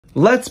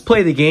Let's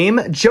play the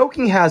game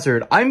Joking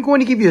Hazard. I'm going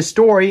to give you a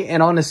story,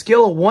 and on a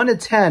scale of 1 to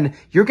 10,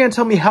 you're going to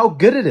tell me how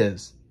good it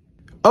is.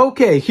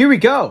 Okay, here we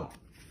go.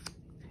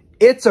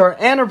 It's our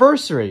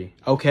anniversary,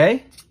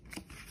 okay?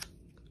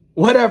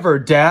 Whatever,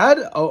 Dad.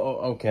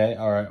 Oh, okay,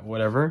 all right,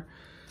 whatever.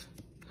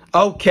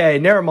 Okay,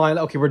 never mind.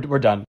 Okay, we're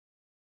done.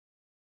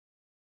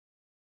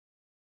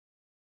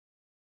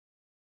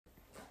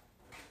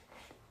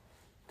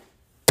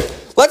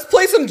 Let's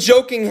play some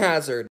Joking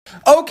Hazard.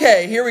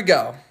 Okay, here we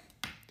go.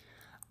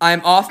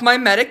 I'm off my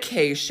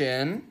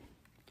medication.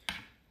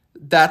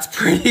 That's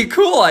pretty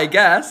cool, I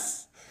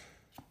guess.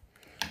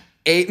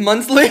 8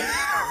 months later.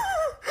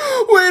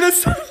 Wait a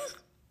second.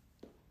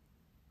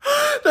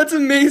 That's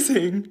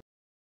amazing.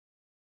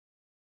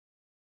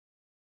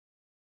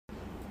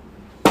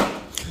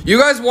 You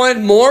guys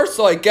wanted more,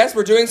 so I guess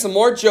we're doing some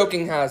more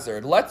Joking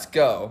Hazard. Let's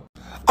go.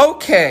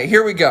 Okay,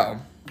 here we go.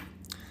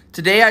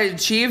 Today I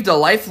achieved a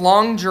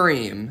lifelong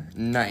dream.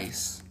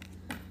 Nice.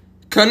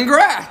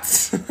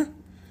 Congrats!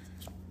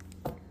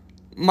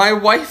 My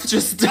wife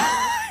just died.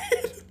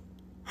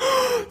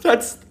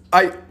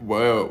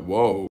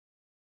 Whoa.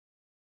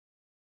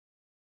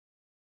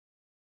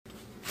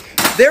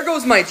 There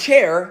goes my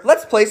chair.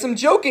 Let's play some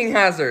Joking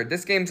Hazard.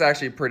 This game's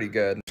actually pretty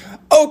good.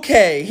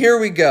 Okay, here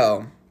we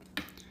go.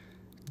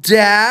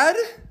 Dad?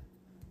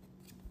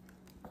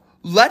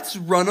 Let's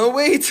run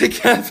away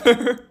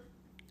together.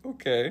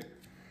 Okay.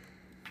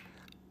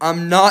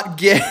 I'm not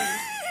gay.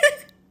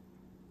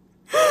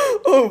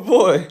 Oh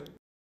boy.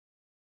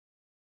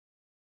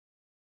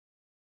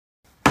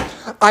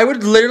 I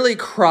would literally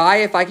cry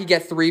if I could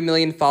get 3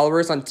 million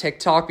followers on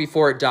TikTok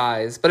before it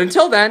dies. But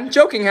until then,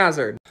 Joking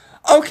Hazard.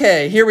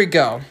 Okay, here we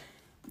go.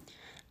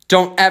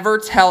 Don't ever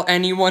tell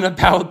anyone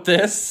about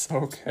this.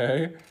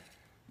 Okay.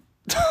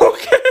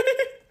 Okay.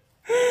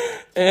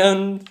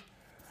 And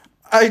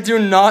I do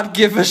not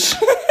give a shit.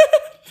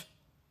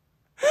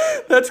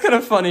 That's kind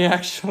of funny,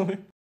 actually.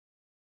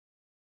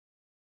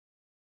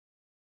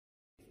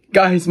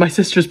 Guys, my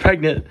sister's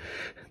pregnant,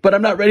 but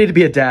I'm not ready to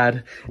be a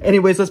dad.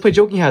 Anyways, let's play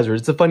Joking Hazard.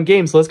 It's a fun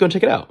game, so let's go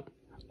check it out.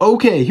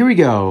 Okay, here we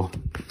go.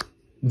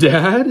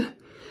 Dad?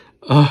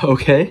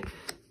 Okay.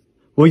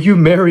 Will you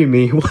marry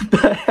me? What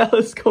the hell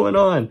is going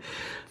on?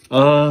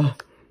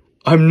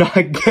 I'm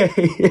not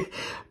gay.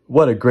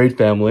 What a great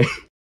family.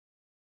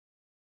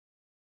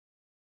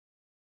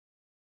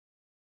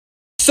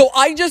 So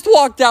I just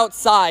walked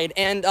outside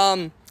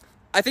and,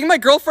 I think my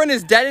girlfriend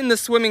is dead in the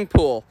swimming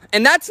pool.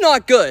 And that's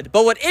not good.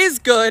 But what is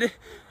good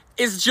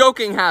is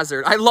Joking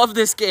Hazard. I love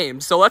this game,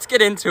 so let's get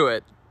into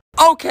it.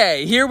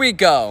 Okay, here we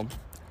go.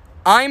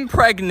 I'm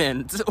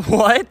pregnant.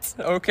 What?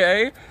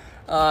 Okay.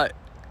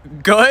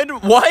 Good.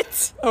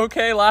 What?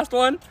 Okay, last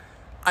one.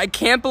 I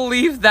can't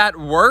believe that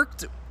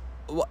worked.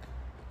 What?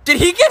 Did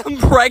he get him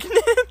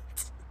pregnant?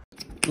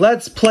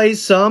 Let's play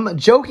some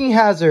Joking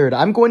Hazard.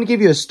 I'm going to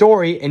give you a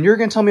story, and you're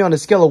going to tell me on a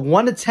scale of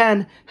 1 to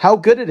 10 how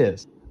good it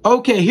is.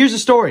 Okay, here's the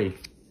story.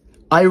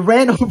 I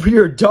ran over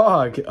your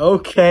dog.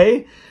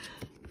 Okay.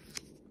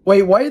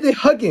 Wait, why are they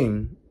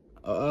hugging?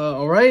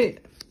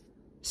 Alright.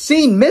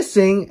 Scene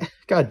missing.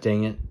 God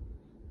dang it.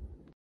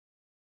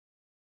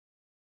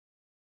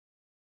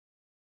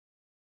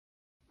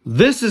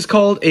 This is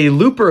called a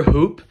looper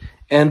hoop,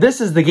 and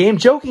this is the game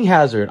Joking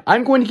Hazard.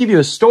 I'm going to give you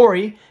a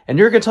story, and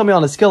you're going to tell me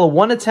on a scale of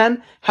 1 to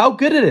 10 how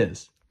good it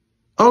is.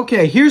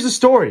 Okay, here's the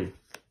story.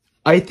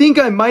 I think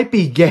I might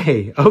be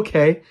gay.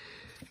 Okay.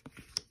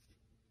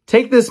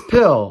 Take this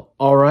pill.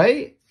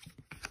 Alright.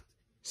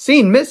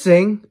 Scene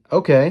missing.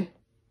 Okay.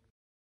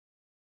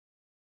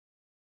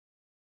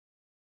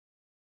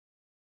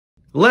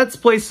 Let's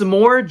play some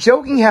more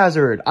Joking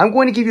Hazard. I'm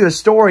going to give you a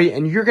story,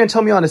 and you're going to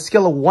tell me on a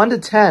scale of 1 to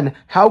 10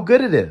 how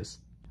good it is.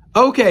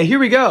 Okay, here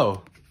we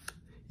go.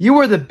 You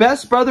are the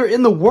best brother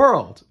in the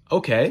world.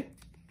 Okay.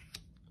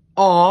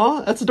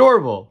 Aw, that's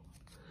adorable.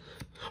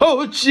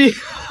 Oh, gee,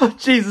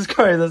 Jesus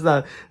Christ,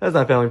 that's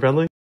not family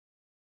friendly.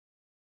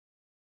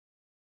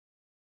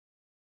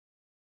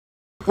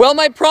 Well,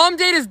 my prom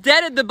date is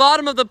dead at the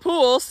bottom of the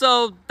pool,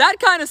 so that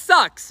kind of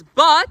sucks.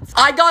 But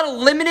I got a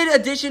limited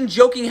edition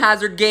Joking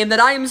Hazard game that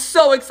I am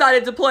so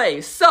excited to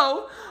play.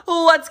 So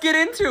let's get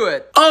into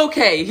it.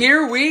 Okay,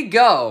 here we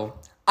go.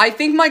 I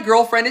think my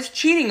girlfriend is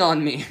cheating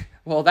on me.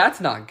 Well, that's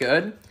not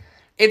good.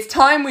 It's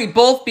time we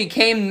both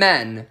became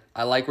men.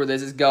 I like where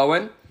this is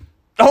going.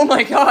 Oh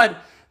my God,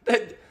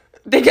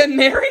 they get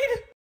married?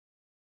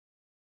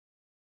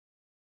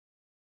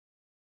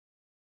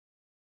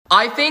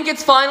 I think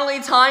it's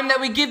finally time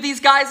that we give these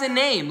guys a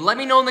name. Let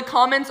me know in the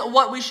comments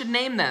what we should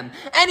name them.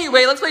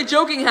 Anyway, let's play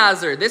Joking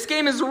Hazard. This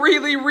game is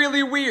really,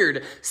 really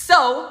weird.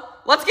 So,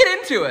 let's get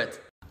into it.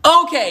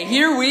 Okay,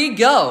 here we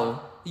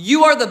go.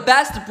 You are the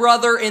best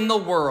brother in the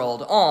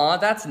world. Aw,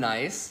 that's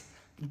nice.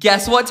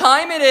 Guess what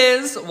time it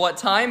is? What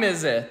time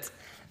is it?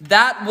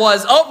 That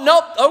was, oh,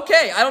 nope,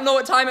 okay. I don't know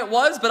what time it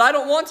was, but I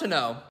don't want to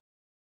know.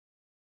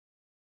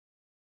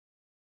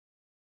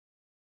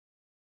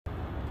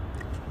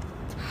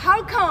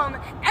 How come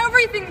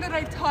everything that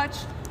I touch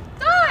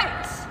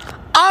dies?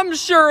 I'm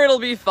sure it'll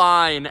be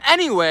fine.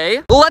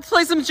 Anyway, let's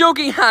play some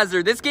Joking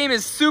Hazard. This game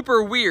is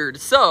super weird,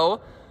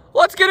 so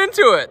let's get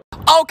into it.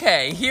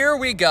 Okay, here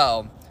we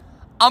go.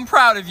 I'm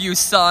proud of you,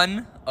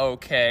 son.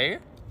 Okay.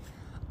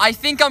 I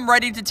think I'm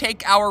ready to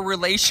take our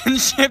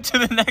relationship to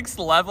the next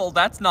level.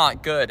 That's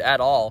not good at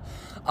all.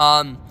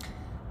 And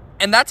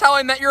that's how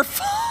I met your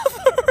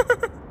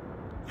father.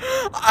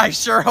 I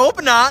sure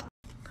hope not.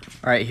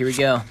 All right, here we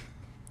go.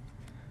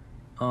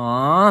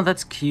 Aw,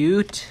 that's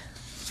cute.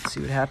 Let's see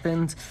what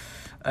happens.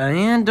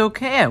 And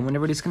okay, I wonder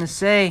what he's gonna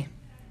say.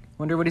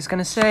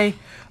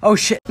 Oh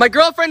shit. My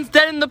girlfriend's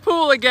dead in the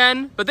pool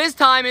again, but this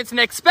time it's an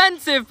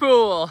expensive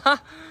pool.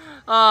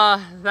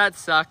 That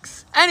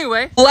sucks.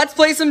 Anyway, let's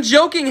play some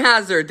Joking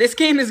Hazard. This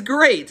game is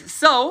great,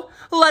 so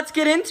let's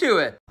get into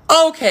it.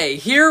 Okay,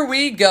 here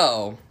we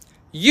go.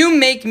 You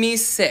make me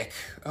sick,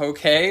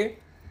 okay?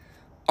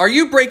 Are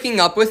you breaking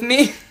up with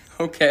me?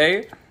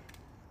 Okay.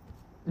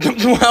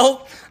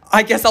 Well,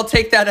 I guess I'll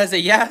take that as a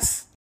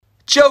yes.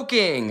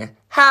 Joking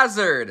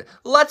Hazard.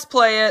 Let's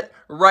play it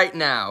right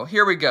now.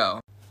 Here we go.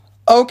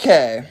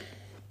 Okay.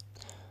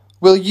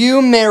 Will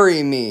you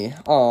marry me?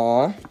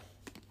 Aw.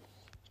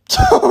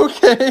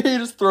 Okay, he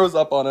just throws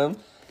up on him.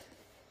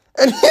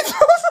 And he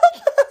throws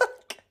up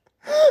back.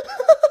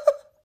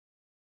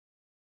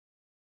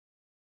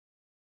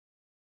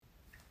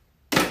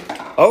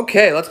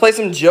 Okay, let's play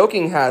some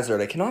Joking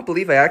Hazard. I cannot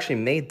believe I actually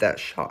made that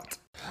shot.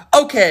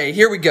 Okay,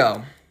 here we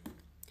go.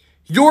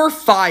 You're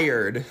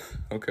fired.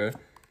 Okay.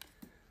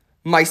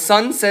 My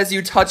son says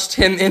you touched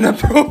him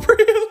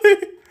inappropriately.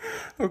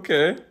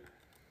 Okay.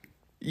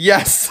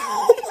 Yes.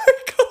 Oh my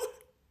god.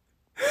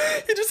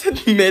 He just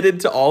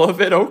admitted to all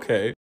of it.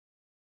 Okay.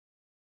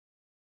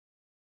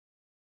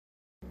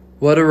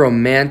 What a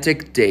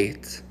romantic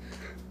date.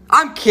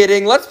 I'm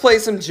kidding. Let's play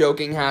some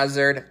Joking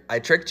Hazard. I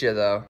tricked you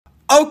though.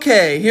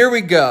 Okay, here we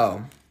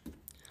go.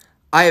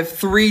 I have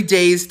 3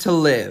 days to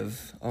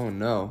live. Oh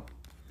no.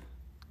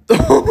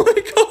 Oh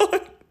my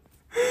god.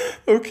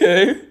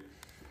 Okay.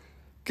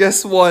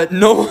 Guess what?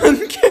 No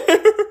one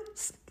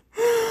cares.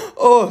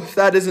 Oh,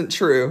 that isn't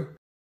true.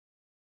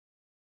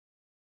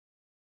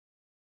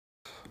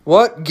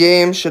 What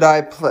game should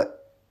I play?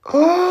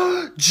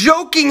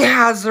 Joking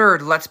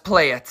Hazard! Let's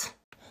play it.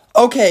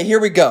 Okay, here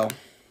we go.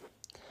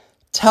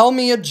 Tell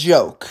me a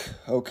joke.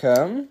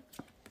 Okay.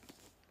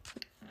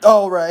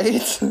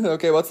 Alright.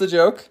 Okay, what's the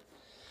joke?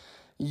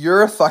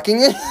 You're a fucking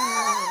idiot.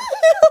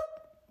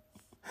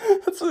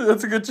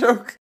 That's a good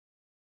joke.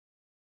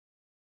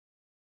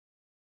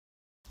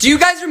 Do you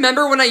guys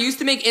remember when I used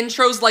to make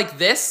intros like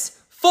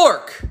this?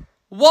 Fork,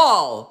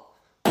 wall,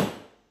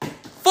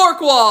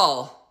 fork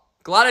wall.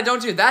 Glad I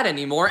don't do that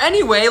anymore.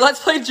 Anyway,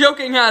 let's play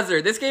Joking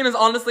Hazard. This game is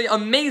honestly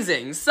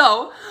amazing,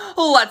 so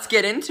let's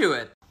get into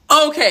it.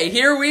 Okay,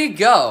 here we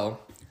go.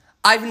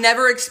 I've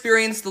never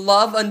experienced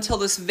love until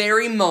this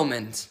very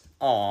moment.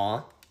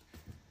 Aw.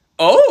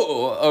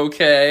 Oh,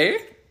 okay.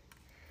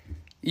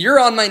 You're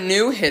on my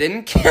new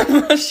hidden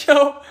camera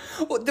show.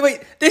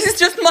 Wait, this is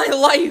just my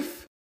life.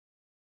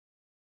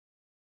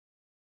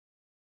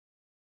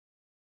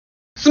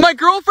 So my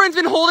girlfriend's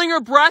been holding her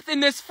breath in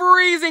this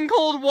freezing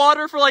cold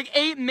water for like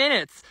 8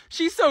 minutes.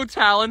 She's so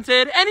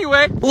talented.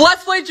 Anyway,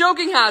 let's play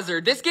Joking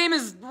Hazard. This game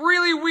is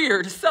really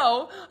weird,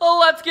 so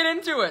let's get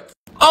into it.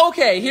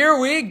 Okay, here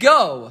we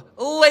go.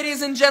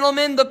 Ladies and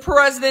gentlemen, the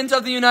President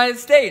of the United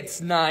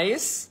States.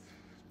 Nice.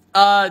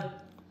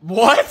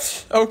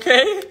 What?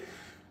 Okay.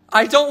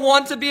 I don't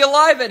want to be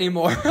alive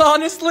anymore.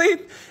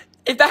 Honestly,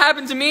 if that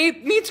happened to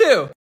me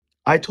too.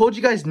 I told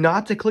you guys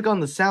not to click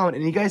on the sound,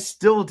 and you guys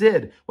still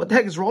did. What the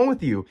heck is wrong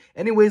with you?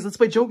 Anyways, let's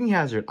play Joking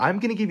Hazard. I'm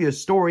going to give you a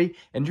story,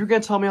 and you're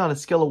going to tell me on a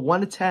scale of 1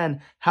 to 10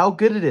 how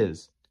good it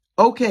is.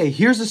 Okay,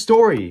 here's the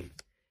story.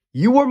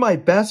 You were my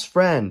best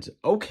friend.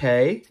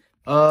 Okay.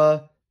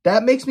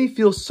 That makes me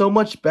feel so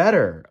much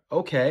better.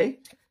 Okay.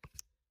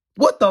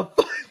 What the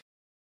fuck?